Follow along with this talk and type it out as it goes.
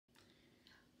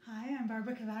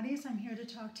Barbara Cavades. I'm here to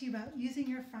talk to you about using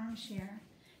your farm share.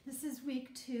 This is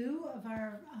week 2 of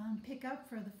our pickup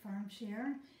for the farm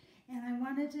share, and I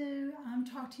wanted to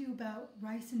talk to you about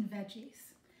rice and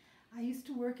veggies. I used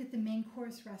to work at the Main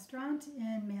Course restaurant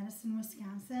in Madison,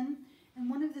 Wisconsin, and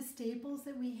one of the staples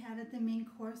that we had at the Main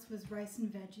Course was rice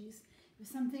and veggies. It was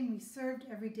something we served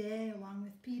every day along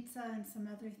with pizza and some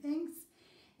other things.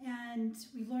 And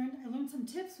I learned some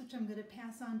tips which I'm going to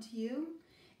pass on to you.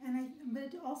 And I'm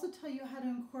going to also tell you how to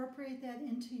incorporate that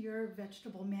into your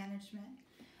vegetable management.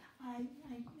 I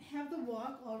have the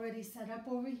wok already set up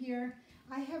over here.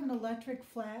 I have an electric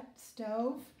flat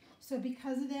stove. So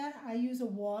because of that, I use a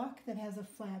wok that has a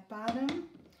flat bottom.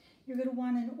 You're going to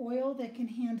want an oil that can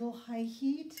handle high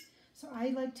heat. So I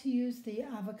like to use the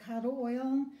avocado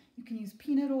oil. You can use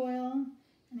peanut oil.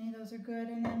 Any of those are good.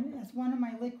 And then as one of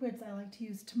my liquids, I like to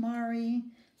use tamari.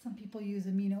 Some people use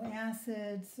amino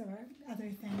acids or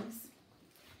other things.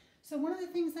 So one of the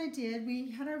things I did, we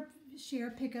had our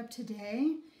share pickup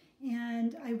today,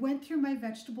 and I went through my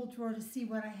vegetable drawer to see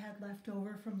what I had left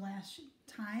over from last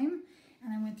time,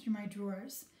 and I went through my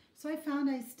drawers. So I found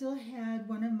I still had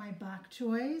one of my bok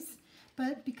choys,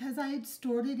 but because I had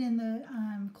stored it in the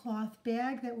cloth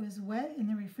bag that was wet in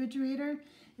the refrigerator,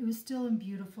 it was still in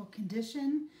beautiful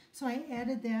condition. So I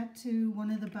added that to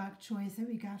one of the bok choys that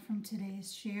we got from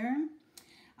today's share.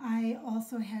 I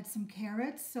also had some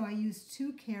carrots, so I used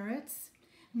 2 carrots.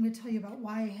 I'm going to tell you about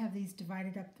why I have these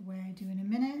divided up the way I do in a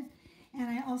minute. And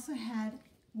I also had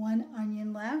 1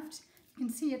 onion left. You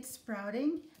can see it's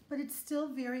sprouting, but it's still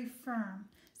very firm.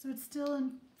 So it's still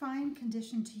in fine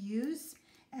condition to use.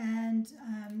 And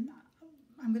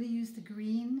I'm going to use the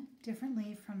green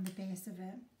differently from the base of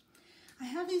it. I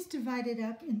have these divided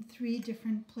up in 3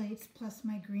 different plates plus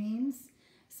my greens.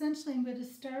 Essentially, I'm going to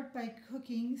start by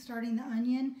starting the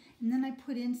onion, and then I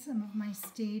put in some of my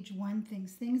stage 1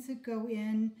 things that go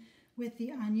in with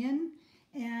the onion.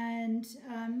 And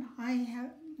I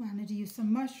wanted to use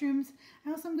some mushrooms.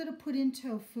 I also am going to put in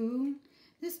tofu.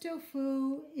 This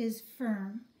tofu is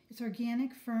firm. It's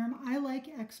organic firm. I like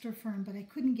extra firm, but I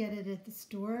couldn't get it at the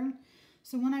store.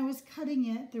 So when I was cutting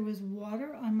it, there was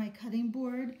water on my cutting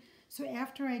board. So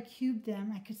after I cubed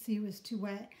them, I could see it was too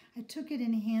wet. I took it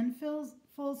in handfuls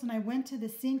and I went to the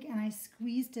sink and I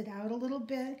squeezed it out a little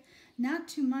bit. Not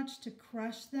too much to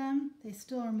crush them. They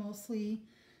still are mostly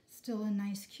still in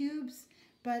nice cubes,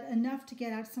 but enough to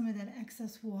get out some of that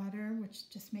excess water, which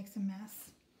just makes a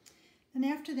mess. And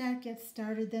after that gets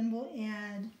started, then we'll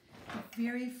add the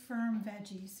very firm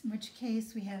veggies, in which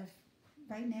case we have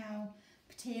right now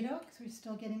potato, because we're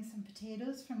still getting some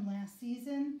potatoes from last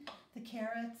season, the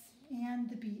carrots, and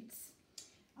the beets.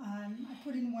 I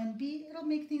put in 1 beet. It'll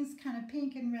make things kind of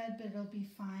pink and red, but it'll be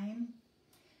fine.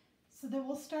 So then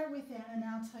we'll start with that, and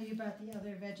I'll tell you about the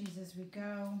other veggies as we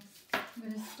go. I'm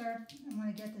going to start, I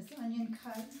want to get this onion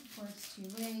cut before it's too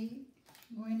late.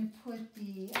 I'm going to put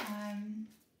the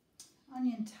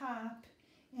onion top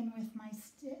in with my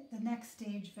the next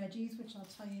stage veggies, which I'll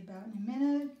tell you about in a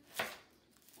minute.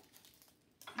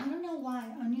 I don't know why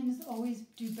onions always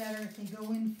do better if they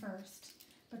go in first,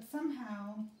 but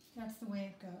somehow that's the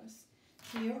way it goes.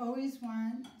 So you always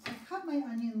want to cut my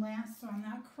onion last so I'm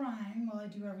not crying while I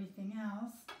do everything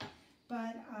else,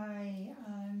 but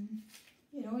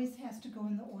it always has to go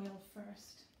in the oil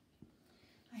first.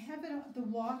 I have the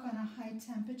wok on a high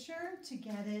temperature to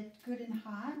get it good and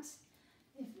hot.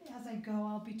 As I go,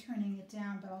 I'll be turning it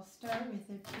down, but I'll start with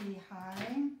it pretty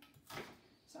high.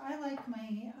 So I like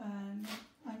my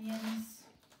onions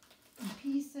in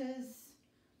pieces.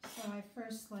 So I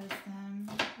first slice them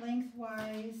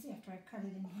lengthwise after I cut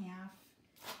it in half,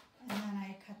 and then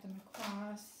I cut them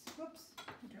across. Whoops,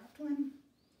 I dropped one.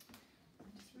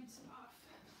 I'll just rinse it off.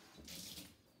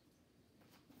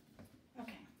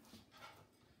 Okay,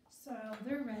 so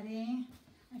they're ready.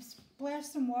 I've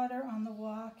splashed some water on the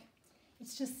wok.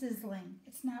 It's just sizzling.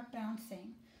 It's not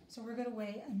bouncing. So we're going to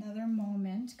wait another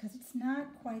moment because it's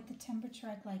not quite the temperature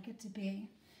I'd like it to be.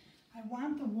 I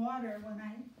want the water, when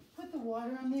I put the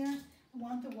water on there, I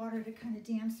want the water to kind of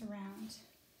dance around.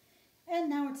 And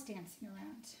now it's dancing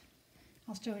around.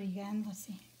 I'll show it again. Let's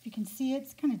see if you can see it.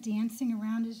 It's kind of dancing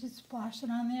around as you splash it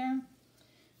on there.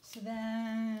 So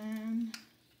then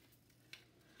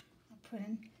I'll put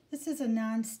in, this is a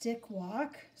non-stick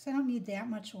wok, so I don't need that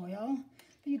much oil,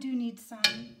 but you do need some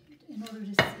in order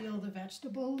to seal the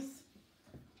vegetables.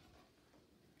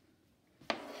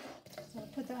 So I'll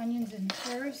put the onions in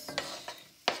first.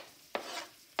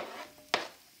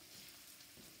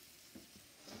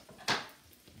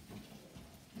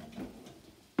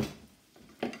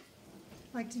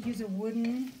 I like to use a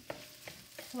wooden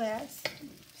flat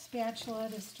spatula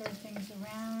to stir things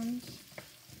around.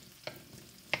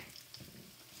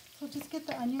 So just get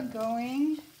the onion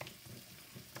going.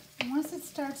 And once it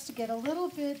starts to get a little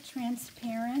bit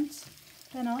transparent,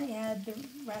 then I'll add the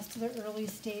rest of the early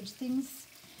stage things.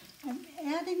 I'm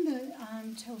adding the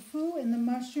tofu and the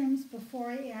mushrooms before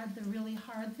I add the really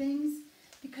hard things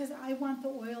because I want the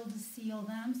oil to seal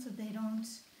them so they don't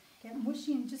get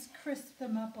mushy and just crisp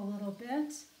them up a little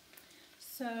bit.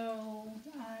 So,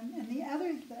 and the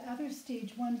other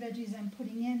stage 1 veggies I'm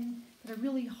putting in that are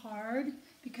really hard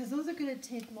because those are going to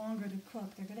take longer to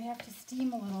cook. They're going to have to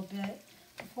steam a little bit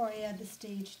before I add the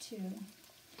stage 2.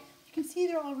 You can see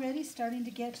they're already starting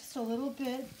to get just a little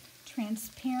bit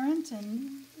transparent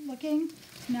and looking.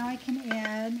 So now I can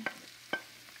add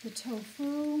the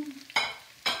tofu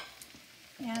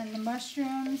and the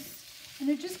mushrooms. And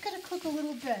they're just going to cook a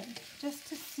little bit just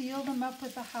to seal them up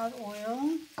with the hot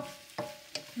oil.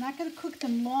 I'm not going to cook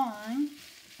them long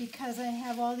because I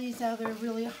have all these other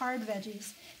really hard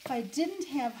veggies. If I didn't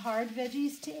have hard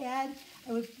veggies to add,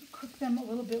 I would cook them a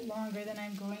little bit longer than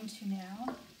I'm going to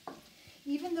now.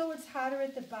 Even though it's hotter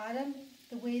at the bottom,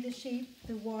 the way the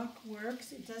wok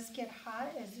works, it does get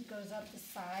hot as it goes up the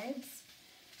sides.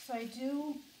 So I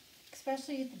do,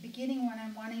 especially at the beginning when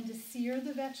I'm wanting to sear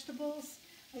the vegetables,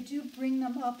 I do bring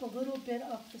them up a little bit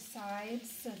up the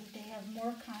sides so that they have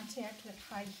more contact with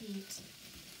high heat. So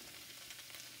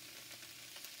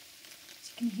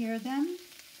you can hear them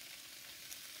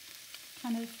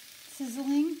kind of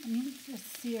sizzling,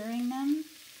 just searing them.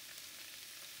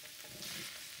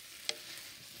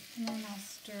 And then I'll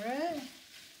stir it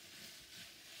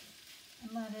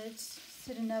and let it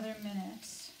sit another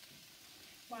minute.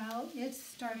 While it's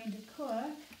starting to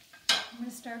cook, I'm going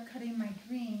to start cutting my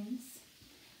greens.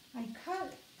 I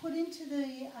put into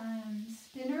the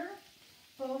spinner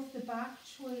both the bok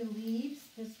choy leaves.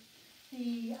 The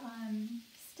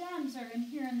stems are in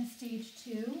here in the stage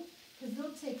 2 because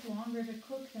they'll take longer to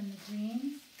cook than the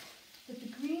greens. But the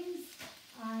greens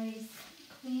I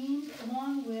cleaned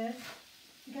along with,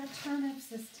 we got turnips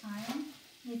this time.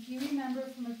 And if you remember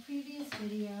from a previous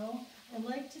video, I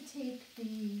like to take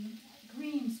the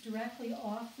greens directly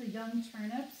off the young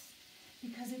turnips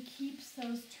because it keeps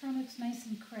those turnips nice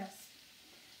and crisp.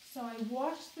 So I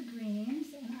wash the greens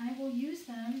and I will use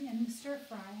them in the stir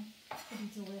fry.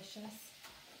 It'll be delicious.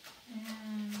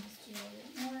 And just do a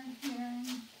little more here.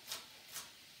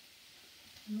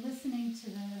 I'm listening to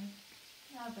the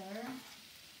other.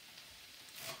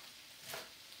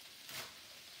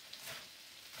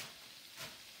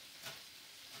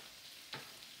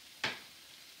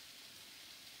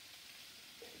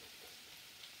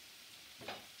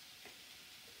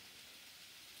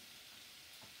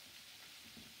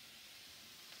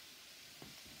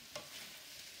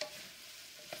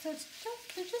 So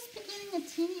they're just beginning a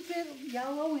teeny bit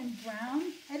yellow and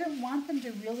brown. I don't want them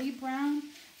to really brown.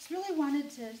 Just really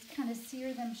wanted to kind of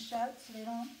sear them shut so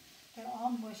they're all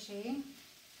mushy.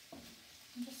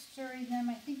 I'm just stirring them.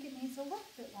 I think it needs a little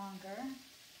bit longer.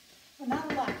 Well,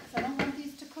 not a lot, because I don't want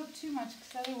these to cook too much,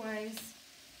 because otherwise,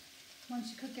 once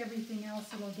you cook everything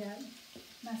else, it'll get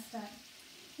messed up.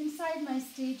 Inside my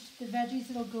stage, the veggies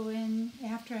that'll go in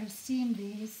after I've steamed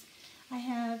these,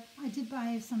 I did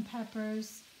buy some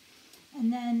peppers,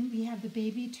 and then we have the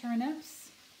baby turnips,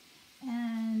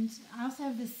 and I also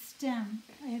have the stem.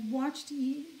 I had washed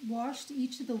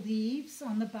each of the leaves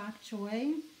on the bok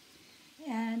choy,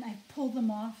 and I pulled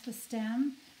them off the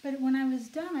stem, but when I was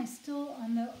done,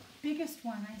 on the biggest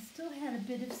one, I still had a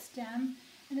bit of stem,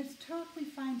 and it's totally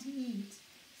fine to eat.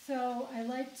 So I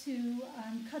like to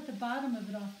cut the bottom of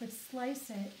it off, but slice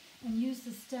it and use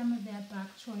the stem of that bok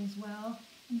choy as well.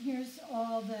 And here's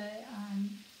all the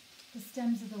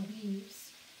stems of the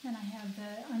leaves. Then I have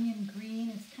the onion green.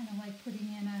 It's kind of like putting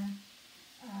in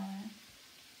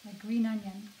a green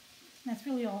onion. And that's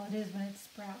really all it is when it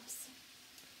sprouts.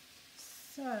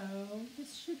 So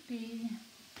this should be,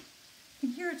 you can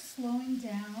hear it slowing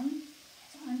down.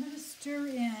 So I'm going to stir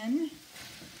in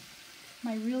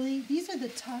these are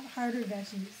the harder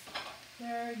veggies.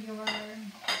 They're your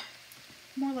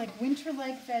more like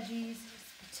winter-like veggies,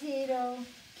 potato,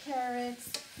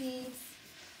 carrots, beets.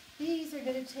 These are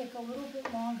going to take a little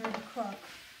bit longer to cook.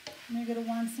 And you're going to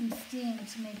want some steam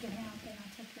to make it happen.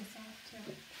 I'll take this off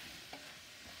too.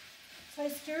 So I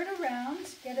stir it around,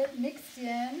 get it mixed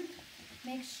in,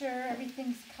 make sure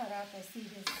everything's cut up. I see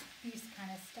this piece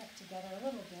kind of stuck together a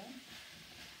little bit.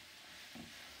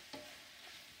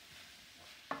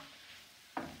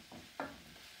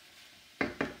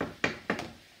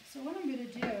 So what I'm going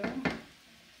to do,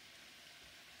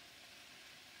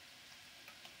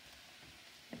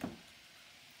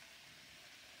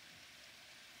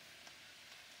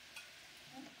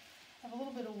 have a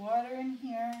little bit of water in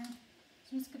here.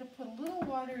 So I'm just going to put a little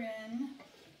water in.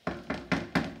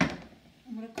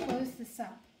 I'm going to close this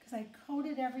up because I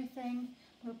coated everything.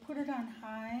 I'm going to put it on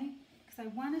high because I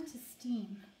want it to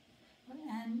steam.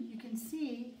 And you can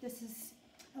see this is,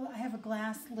 I have a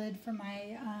glass lid for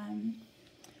my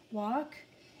wok,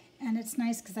 and it's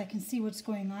nice because I can see what's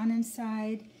going on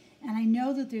inside. And I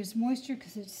know that there's moisture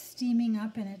because it's steaming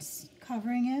up and it's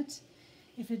covering it.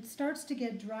 If it starts to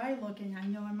get dry looking, I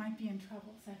know I might be in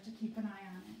trouble, so I have to keep an eye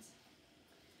on it.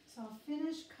 So I'll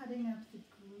finish cutting up the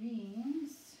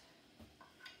greens.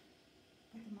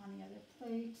 Put them on the other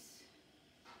plate.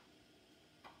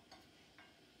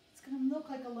 It's going to look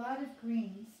like a lot of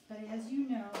greens, but as you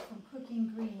know from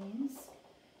cooking greens,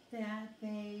 that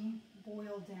they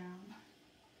boil down.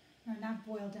 No, not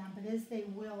boil down, but as they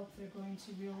wilt, they're going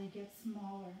to really get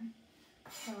smaller.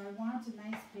 So I want a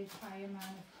nice big high amount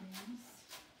of greens.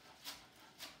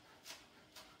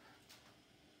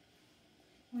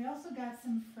 We also got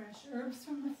some fresh herbs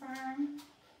from the farm.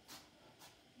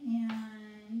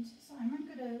 And so I'm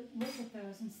going to look at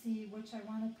those and see which I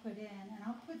want to put in. And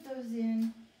I'll put those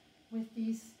in with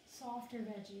these softer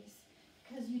veggies.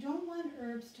 Because you don't want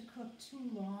herbs to cook too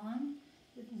long.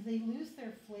 They lose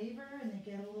their flavor and they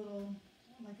get a little,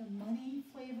 like a muddy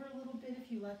flavor a little bit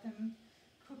if you let them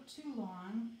cook too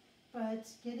long. But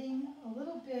getting a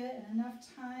little bit and enough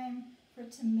time for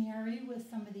it to marry with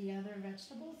some of the other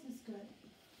vegetables is good.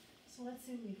 So let's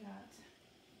see what we got.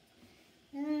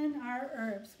 And our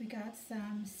herbs, we got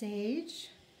some sage,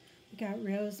 we got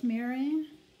rosemary,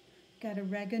 got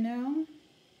oregano,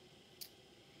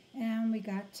 and we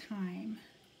got thyme.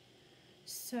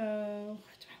 So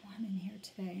what do I want in here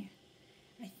today?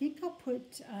 I think I'll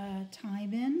put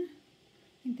thyme in.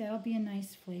 I think that'll be a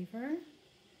nice flavor.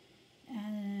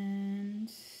 And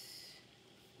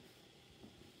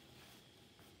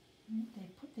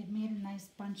they've made a nice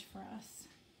bunch for us.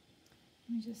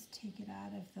 Let me just take it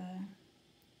out of the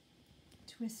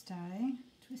twisty.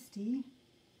 I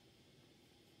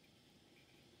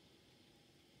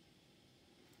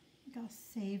think I'll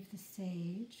save the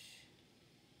sage.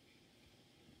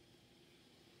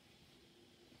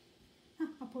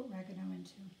 I'll put oregano in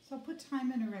too. So I'll put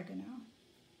thyme and oregano.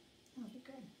 That'll be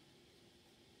good.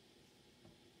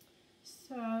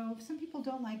 So some people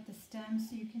don't like the stem,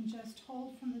 so you can just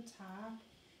hold from the top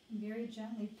and very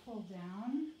gently pull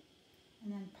down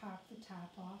and then pop the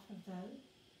top off of the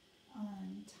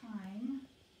thyme.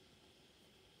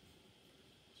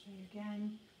 Show you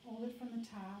again, hold it from the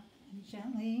top and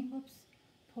gently,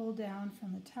 pull down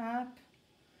from the top.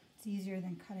 It's easier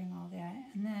than cutting all that.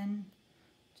 And then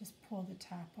just pull the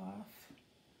top off.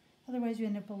 Otherwise you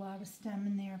end up with a lot of stem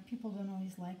in there. People don't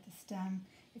always like the stem.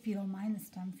 If you don't mind the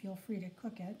stem, feel free to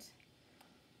cook it.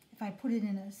 If I put it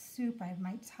in a soup, I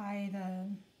might tie the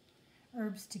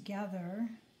herbs together.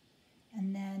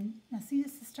 And then, now see,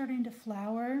 this is starting to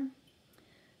flower.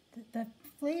 The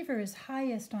flavor is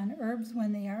highest on herbs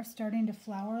when they are starting to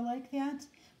flower like that,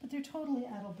 but they're totally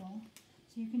edible.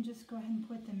 So you can just go ahead and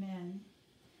put them in.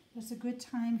 It's a good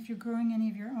time, if you're growing any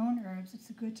of your own herbs, it's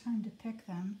a good time to pick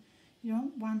them. You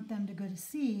don't want them to go to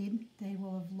seed. They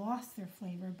will have lost their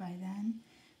flavor by then.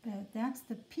 But that's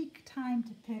the peak time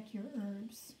to pick your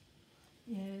herbs,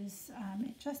 is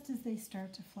just as they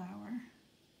start to flower.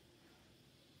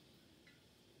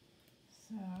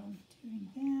 So doing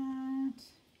that.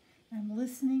 I'm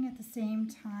listening at the same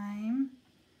time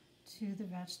to the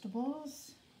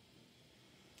vegetables.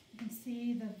 You can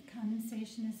see the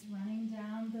condensation is running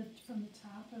down from the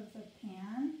top of the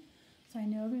pan. So I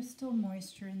know there's still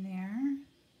moisture in there,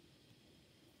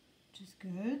 which is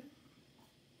good.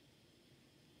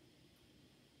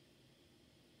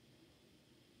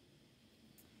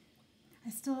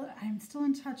 I'm still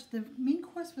in touch. The main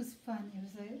course was fun. It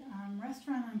was a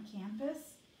restaurant on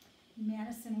campus in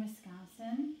Madison,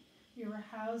 Wisconsin. We were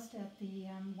housed at the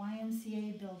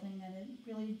YMCA building that had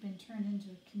really been turned into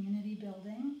a community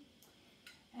building.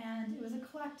 And it was a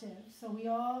collective, so we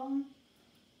all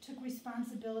took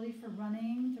responsibility for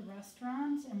running the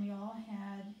restaurant, and we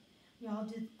all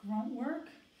did grunt work,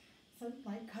 so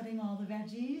like cutting all the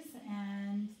veggies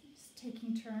and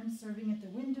taking turns serving at the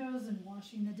windows and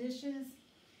washing the dishes.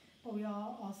 But we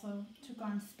all also took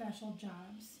on special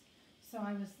jobs. So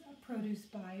I was a produce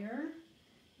buyer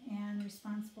and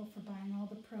responsible for buying all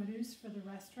the produce for the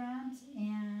restaurant,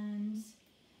 and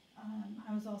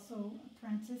I was also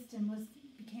apprenticed and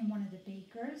became one of the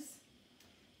bakers.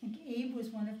 I think Abe was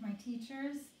one of my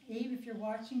teachers. Abe, if you're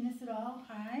watching this at all,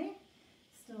 hi.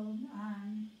 Still,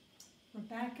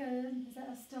 Rebecca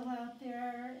is still out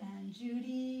there, and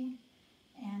Judy,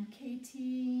 and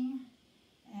Katie,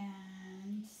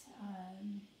 and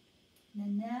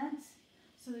Nanette.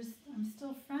 So I'm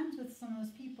still friends with some of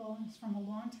those people. It's from a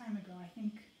long time ago. I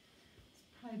think it's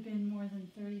probably been more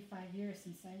than 35 years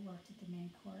since I worked at the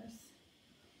main course.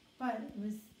 But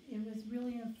it was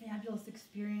really a fabulous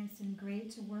experience and great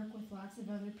to work with lots of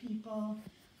other people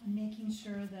on making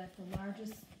sure that the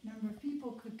largest number of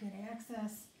people could get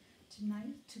access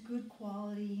to good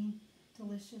quality,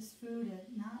 delicious food at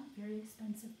not very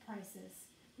expensive prices.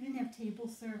 We didn't have table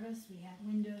service, we had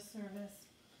window service,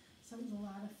 so it was a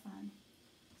lot of fun.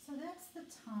 So that's the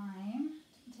thyme.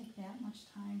 Didn't take that much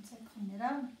time to clean it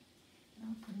up. And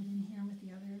I'll put it in here with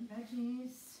the other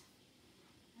veggies.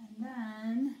 And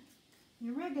then the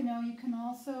oregano you can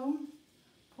also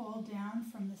pull down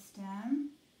from the stem,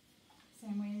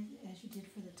 same way as you did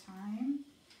for the thyme,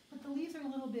 but the leaves are a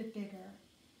little bit bigger.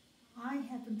 I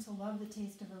happen to love the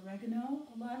taste of oregano.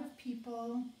 A lot of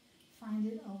people find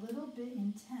it a little bit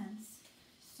intense,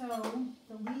 so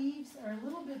the leaves are a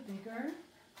little bit bigger,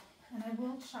 and I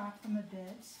will chop them a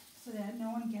bit so that no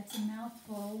one gets a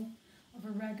mouthful of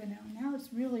oregano. Now it's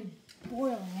really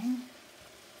boiling,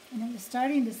 and it was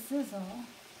starting to sizzle.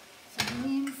 So it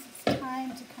means it's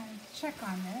time to kind of check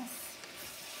on this.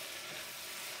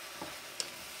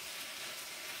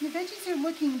 The veggies are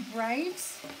looking bright.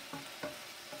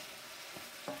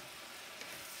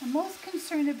 I'm most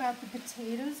concerned about the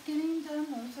potatoes getting done.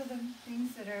 Those are the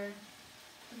things that are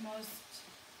the most.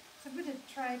 So I'm going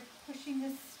to try pushing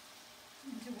this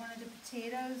into one of the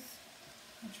potatoes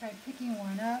and try picking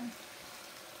one up.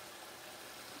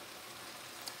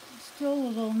 It's still a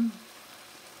little,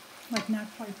 like, not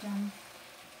quite done.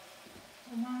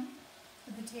 I want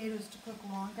the potatoes to cook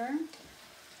longer.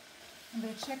 I'm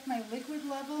going to check my liquid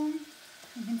level.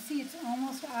 You can see it's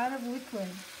almost out of liquid,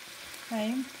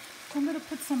 right? So I'm going to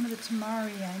put some of the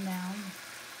tamari in now,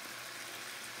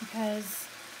 because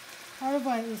part of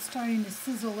why it was starting to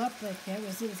sizzle up like that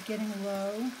was it was getting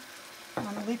low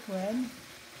on liquid.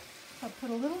 I'll put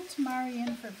a little tamari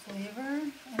in for flavor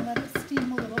and let it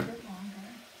steam a little bit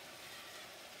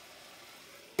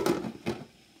longer.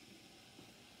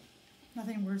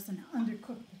 Nothing worse than an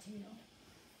undercooked potato.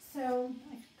 So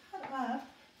I cut up,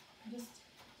 just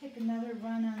take another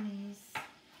run on these.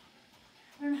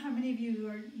 I don't know how many of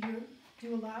you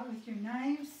do a lot with your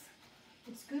knives.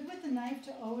 It's good with the knife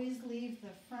to always leave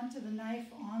the front of the knife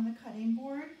on the cutting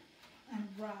board and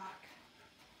rock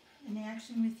in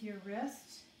action with your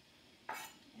wrist.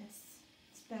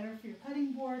 It's better for your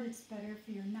cutting board, it's better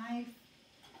for your knife,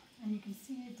 and you can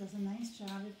see it does a nice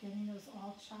job of getting those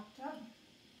all chopped up.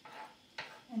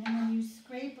 And then when you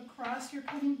scrape across your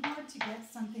cutting board to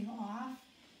get something off,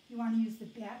 you want to use the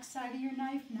back side of your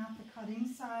knife, not the cutting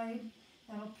side.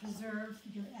 That'll preserve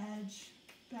your edge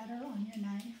better on your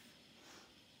knife.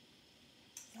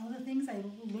 All the things I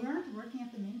learned working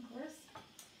at the main course.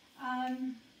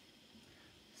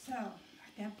 So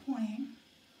at that point,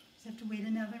 just have to wait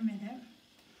another minute.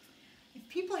 If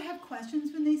people have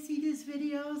questions when they see these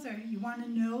videos or you want to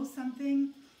know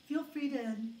something, feel free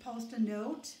to post a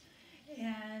note.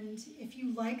 And if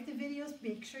you like the videos,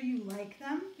 make sure you like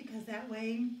them, because that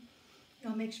way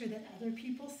you'll make sure that other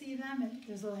people see them. And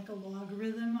there's like a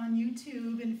logarithm on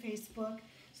YouTube and Facebook.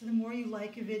 So the more you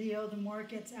like a video, the more it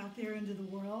gets out there into the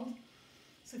world.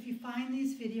 So if you find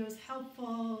these videos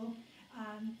helpful,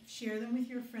 share them with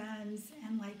your friends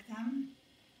and like them.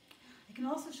 I can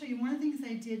also show you one of the things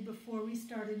I did before we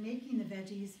started making the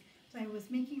veggies. So I was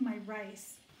making my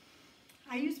rice.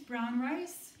 I use brown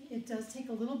rice. It does take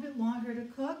a little bit longer to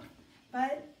cook,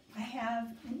 but I have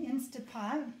an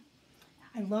Instapot.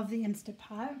 I love the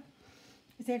Instapot.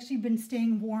 It's actually been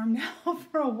staying warm now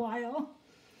for a while.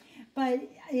 But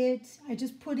I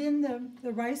just put in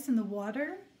the rice in the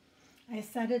water. I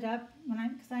set it up,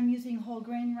 because I'm using whole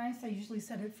grain rice, I usually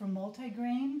set it for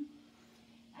multigrain.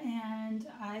 And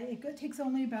it takes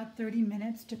only about 30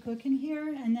 minutes to cook in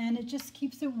here, and then it just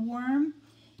keeps it warm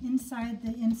inside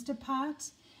the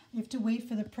Instapot. You have to wait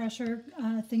for the pressure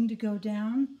thing to go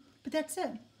down, but that's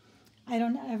it. I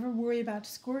don't ever worry about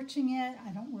scorching it.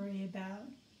 I don't worry about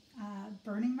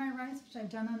burning my rice, which I've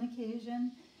done on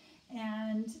occasion.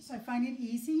 And so I find it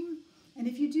easy. And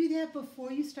if you do that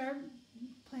before you start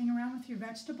playing around with your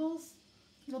vegetables,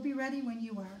 it'll be ready when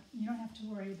you are. You don't have to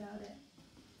worry about it.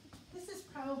 This is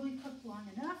probably cooked long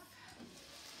enough.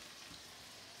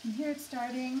 And here it's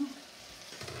starting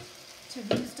to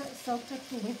be soaked up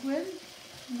the liquid.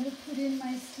 I'm going to put in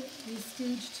these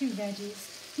stage 2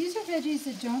 veggies. These are veggies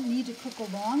that don't need to cook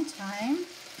a long time,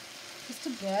 just a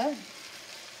bit.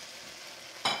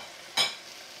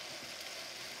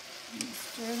 And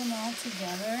stir them all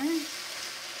together.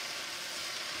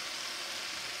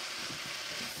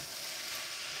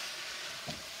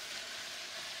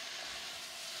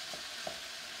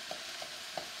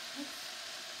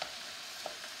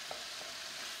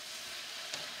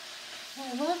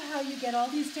 how you get all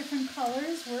these different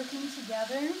colors working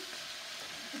together.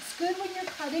 It's good when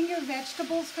you're cutting your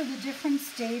vegetables for the different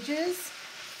stages.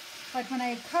 Like when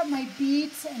I cut my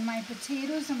beets and my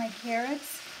potatoes and my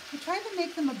carrots, I try to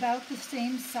make them about the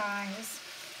same size.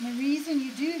 And the reason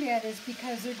you do that is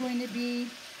because they're going to be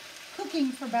cooking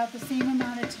for about the same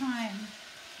amount of time.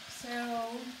 So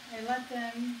I let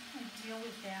them deal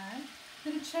with that.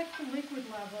 I'm going to check the liquid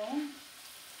level.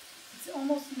 It's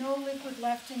almost no liquid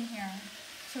left in here.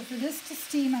 So for this to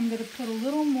steam, I'm going to put a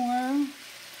little more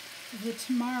of the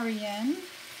tamari in.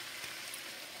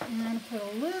 And I'm going to put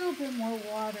a little bit more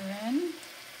water in.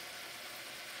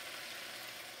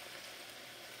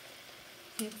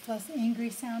 See, it's less angry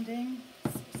sounding,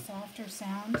 it's softer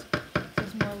sound.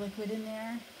 There's more liquid in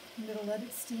there. I'm going to let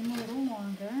it steam a little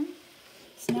longer.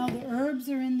 So now the herbs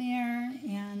are in there,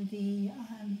 and the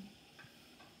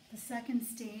second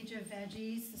stage of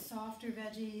veggies, the softer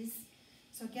veggies.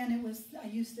 So again, I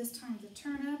used this time the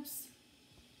turnips,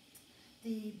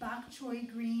 the bok choy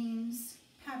greens,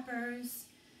 peppers,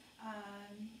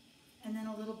 and then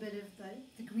a little bit of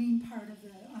the green part of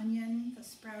the onion, the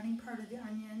sprouting part of the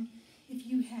onion. If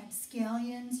you had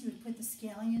scallions, you would put the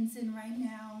scallions in right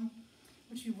now,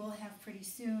 which we will have pretty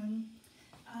soon.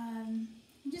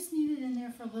 You just need it in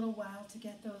there for a little while to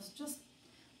get those, just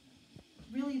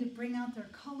really to bring out their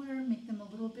color, make them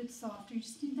a little bit softer. You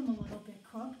just need them a little bit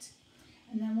cooked.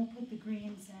 And then we'll put the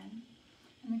greens in.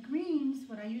 And the greens,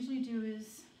 what I usually do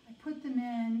is I put them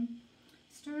in,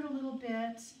 stir it a little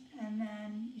bit, and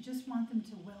then you just want them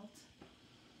to wilt.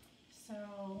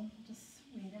 So just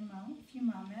wait a few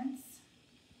moments.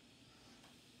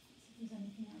 See if there's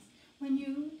anything else. When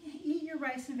you eat your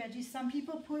rice and veggies, some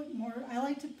people put more. I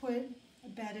like to put a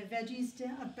bed of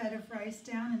rice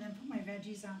down, and then put my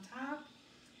veggies on top.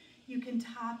 You can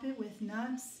top it with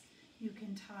nuts. You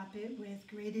can top it with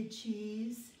grated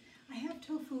cheese. I have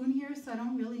tofu in here, so I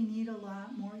don't really need a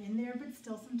lot more in there, but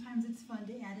still sometimes it's fun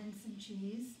to add in some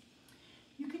cheese.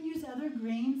 You can use other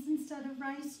grains instead of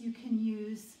rice. You can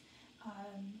use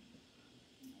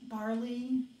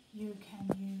barley. You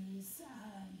can use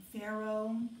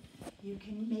farro. You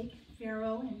can make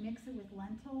farro and mix it with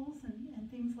lentils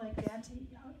and things like that to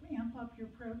amp up your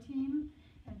protein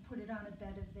and put it on a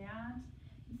bed of that.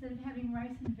 Instead of having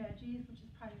rice and veggies, which is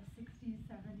probably a 60s,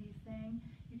 70s thing,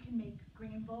 you can make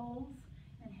grain bowls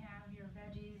and have your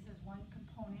veggies as one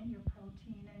component, your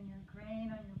protein and your grain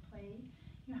on your plate,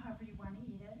 however you want to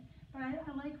eat it. But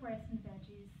I like rice and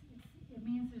veggies. It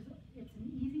means it's an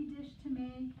easy dish to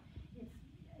make.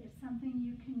 It's something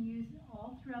you can use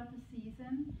all throughout the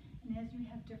season. And as you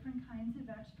have different kinds of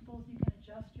vegetables, you can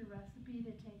adjust your recipe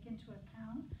to take into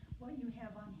account what you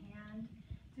have on hand.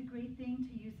 It's a great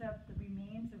thing to use up the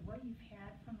remains of what you've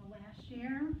had from the last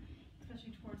year,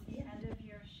 especially towards the end of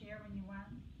your share when you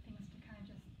want things to kind of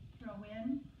just throw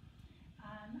in.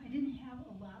 I didn't have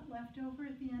a lot left over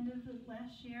at the end of the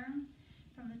last year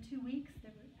from the 2 weeks.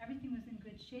 Everything was in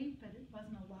good shape, but it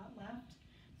wasn't a lot left.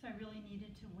 So I really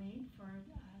needed to wait for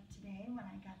today when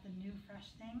I got the new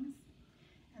fresh things.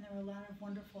 And there were a lot of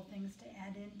wonderful things to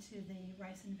add into the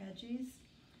rice and veggies.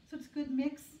 So it's a good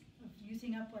mix of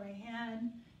using up what I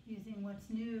had, using what's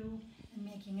new, and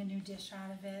making a new dish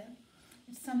out of it.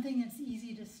 It's something that's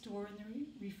easy to store in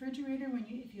the refrigerator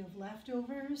if you have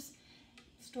leftovers.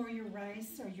 Store your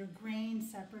rice or your grain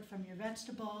separate from your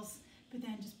vegetables, but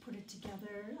then just put it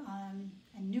together and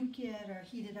nuke it or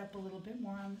heat it up a little bit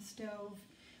more on the stove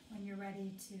when you're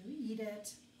ready to eat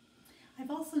it.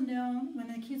 I've also known when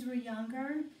the kids were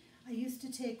younger, I used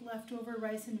to take leftover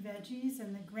rice and veggies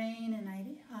and the grain, and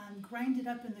I'd grind it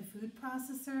up in the food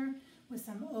processor with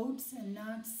some oats and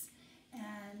nuts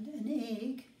and an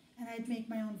egg, and I'd make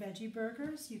my own veggie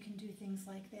burgers. You can do things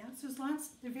like that. So there's lots,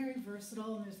 they're very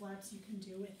versatile, and there's lots you can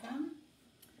do with them.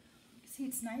 See,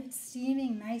 it's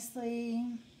steaming nicely.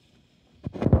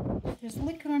 There's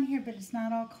liquid on here, but it's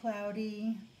not all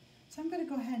cloudy. So I'm going to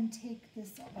go ahead and take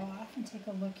this off and take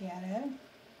a look at it.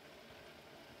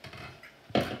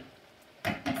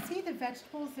 You can see the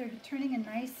vegetables, they're turning a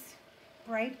nice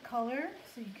bright color,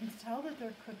 so you can tell that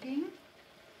they're cooking.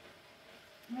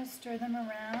 I'm going to stir them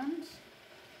around.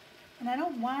 And I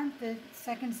don't want the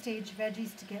second stage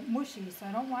veggies to get mushy, so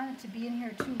I don't want it to be in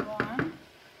here too long.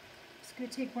 Just going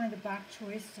to take one of the bok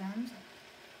choy stems.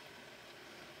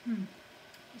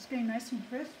 It's getting nice and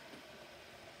crisp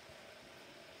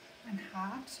and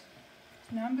hot.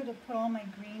 So now I'm going to put all my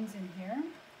greens in here.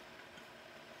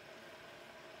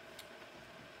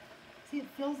 See, it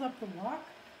fills up the wok.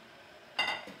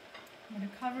 I'm going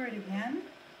to cover it again.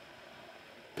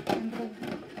 I'm going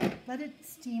to let it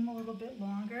steam a little bit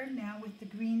longer now with the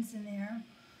greens in there.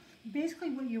 Basically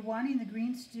what you're wanting the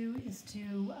greens to do is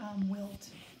to wilt.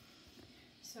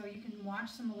 So you can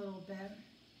watch them a little bit.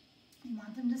 You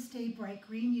want them to stay bright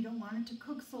green. You don't want it to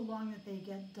cook so long that they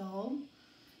get dull.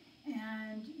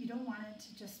 And you don't want it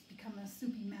to just become a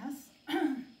soupy mess.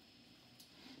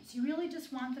 So you really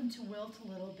just want them to wilt a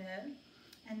little bit.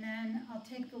 And then I'll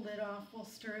take the lid off, we'll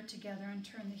stir it together and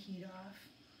turn the heat off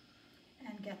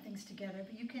and get things together.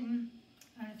 But you can,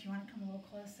 I don't know if you want to come a little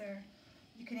closer,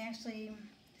 you can actually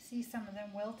see some of them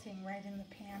wilting right in the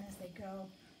pan as they go.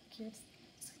 It's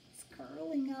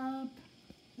curling up,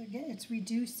 it's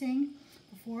reducing.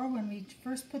 Before, when we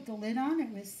first put the lid on,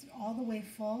 it was all the way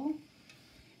full.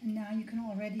 And now you can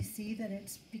already see that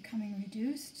it's becoming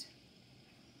reduced.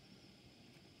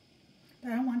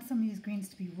 But I don't want some of these greens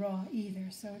to be raw either,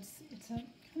 so it's a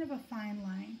kind of a fine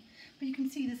line. But you can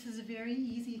see this is a very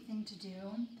easy thing to do.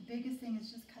 The biggest thing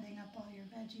is just cutting up all your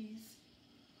veggies.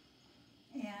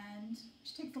 And it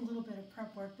just takes a little bit of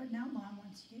prep work, but not long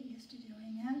once you get used to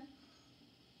doing it.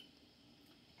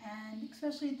 And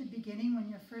especially at the beginning when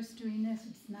you're first doing this,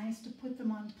 it's nice to put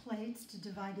them on plates to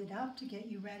divide it up to get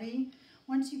you ready.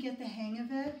 Once you get the hang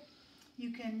of it,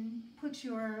 you can put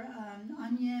your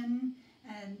onion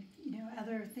and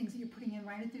other things that you're putting in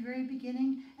right at the very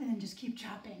beginning, and then just keep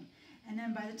chopping. And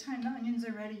then by the time the onions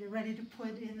are ready, you're ready to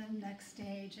put in the next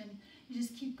stage, and you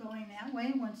just keep going that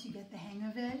way once you get the hang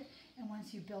of it and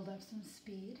once you build up some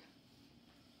speed.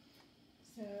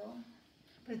 So,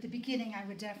 but at the beginning I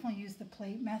would definitely use the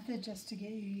plate method just to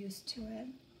get you used to it.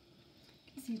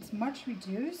 You can see it's much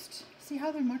reduced. See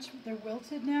how they're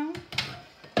wilted now?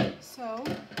 So,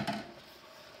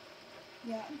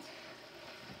 yeah.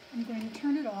 I'm going to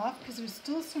turn it off because there's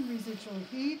still some residual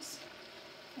heat.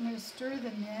 I'm going to stir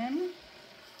them in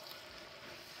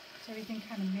so everything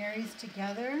kind of marries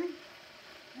together.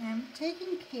 And I'm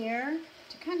taking care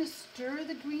to kind of stir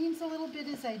the greens a little bit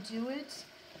as I do it,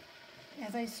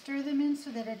 as I stir them in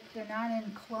so that they're not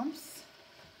in clumps.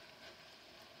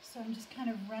 So I'm just kind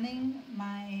of running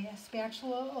my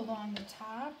spatula along the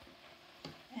top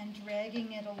and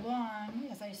dragging it along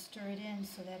as I stir it in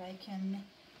so that I can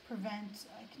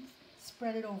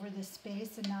spread it over the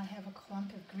space and not have a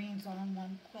clump of greens all in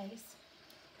one place.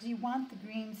 Because you want the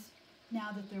greens,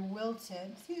 now that they're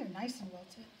wilted, see they're nice and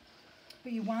wilted,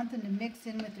 but you want them to mix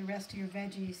in with the rest of your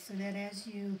veggies so that as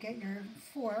you get your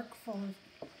fork full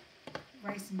of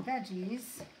rice and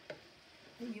veggies,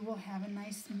 that you will have a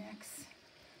nice mix.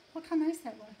 Look how nice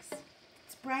that looks.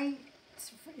 It's bright,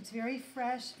 it's very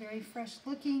fresh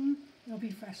looking, it'll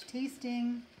be fresh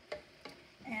tasting.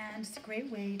 And it's a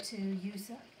great way to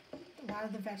use a lot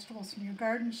of the vegetables from your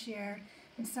garden share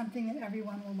and something that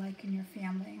everyone will like in your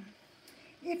family.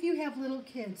 If you have little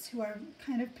kids who are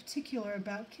kind of particular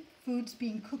about foods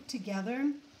being cooked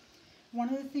together, one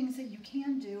of the things that you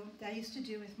can do, that I used to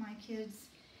do with my kids,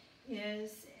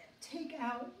 is take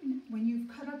out, when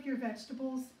you've cut up your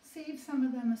vegetables, save some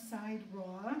of them aside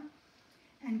raw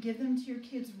and give them to your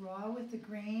kids raw with the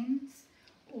grains.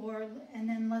 And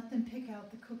then let them pick out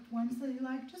the cooked ones that they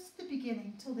like just at the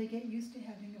beginning until they get used to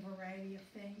having a variety of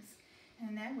things.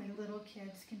 And that way little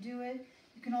kids can do it.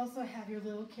 You can also have your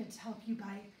little kids help you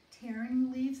by tearing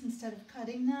the leaves instead of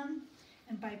cutting them.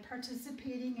 And by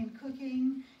participating in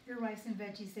cooking your rice and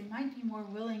veggies, they might be more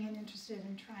willing and interested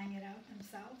in trying it out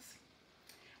themselves.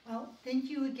 Well, thank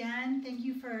you again. Thank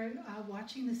you for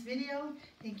watching this video.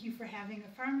 Thank you for having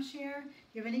a farm share.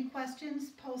 If you have any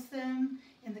questions, post them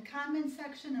in the comment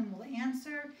section and we'll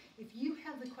answer. If you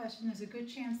have the question, there's a good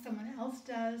chance someone else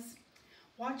does.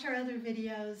 Watch our other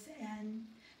videos and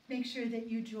make sure that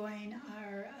you join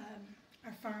our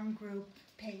farm group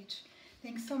page.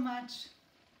 Thanks so much.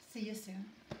 See you soon.